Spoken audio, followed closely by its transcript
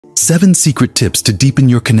7 secret tips to deepen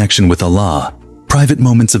your connection with Allah. Private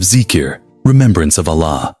moments of Zikr, remembrance of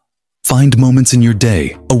Allah. Find moments in your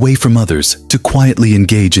day, away from others, to quietly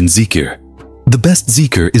engage in Zikr. The best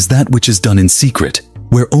Zikr is that which is done in secret,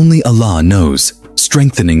 where only Allah knows,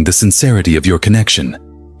 strengthening the sincerity of your connection.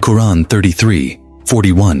 Quran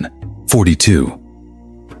 33:41-42.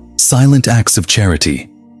 Silent acts of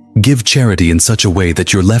charity. Give charity in such a way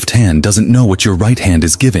that your left hand doesn't know what your right hand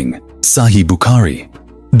is giving. Sahih Bukhari.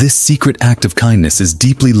 This secret act of kindness is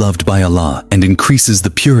deeply loved by Allah and increases the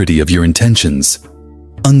purity of your intentions.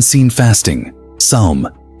 Unseen fasting. Saum.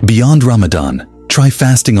 Beyond Ramadan, try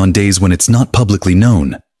fasting on days when it's not publicly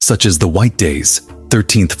known, such as the white days,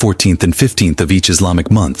 13th, 14th, and 15th of each Islamic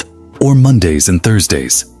month, or Mondays and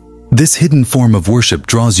Thursdays. This hidden form of worship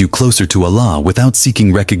draws you closer to Allah without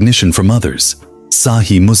seeking recognition from others.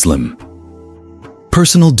 Sahih Muslim.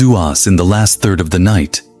 Personal du'as in the last third of the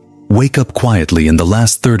night. Wake up quietly in the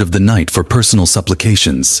last third of the night for personal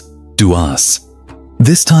supplications, du'as.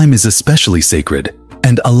 This time is especially sacred,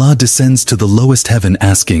 and Allah descends to the lowest heaven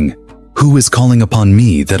asking, "Who is calling upon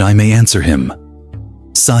me that I may answer him?"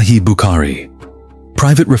 Sahih Bukhari.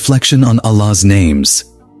 Private reflection on Allah's names.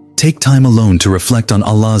 Take time alone to reflect on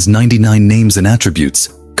Allah's 99 names and attributes,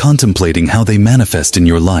 contemplating how they manifest in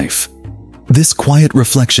your life. This quiet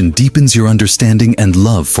reflection deepens your understanding and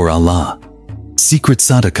love for Allah. Secret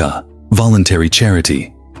sadaqah, voluntary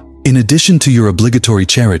charity. In addition to your obligatory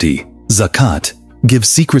charity, zakat, give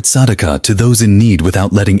secret sadaqah to those in need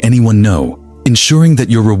without letting anyone know, ensuring that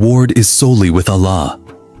your reward is solely with Allah.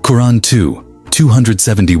 Quran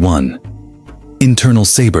 2:271. Internal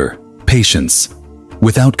sabr, patience.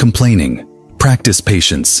 Without complaining, practice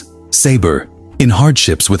patience, sabr, in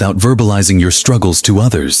hardships without verbalizing your struggles to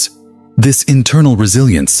others. This internal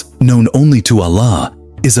resilience, known only to Allah,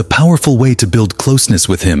 is a powerful way to build closeness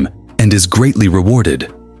with Him and is greatly rewarded.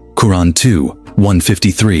 Quran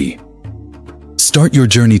 2:153. Start your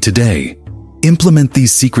journey today. Implement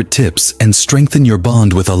these secret tips and strengthen your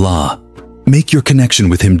bond with Allah. Make your connection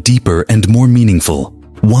with Him deeper and more meaningful,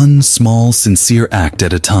 one small, sincere act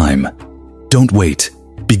at a time. Don't wait.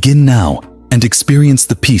 Begin now and experience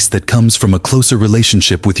the peace that comes from a closer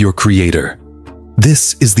relationship with your Creator.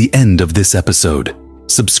 This is the end of this episode.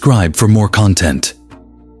 Subscribe for more content.